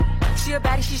she a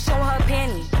baddie, she showing her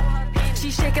panty.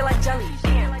 She shake it like jelly.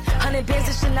 100 bands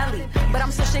of Chanel, but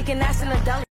I'm still shaking ass in a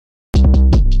deli.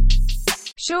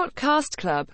 Short Cast Club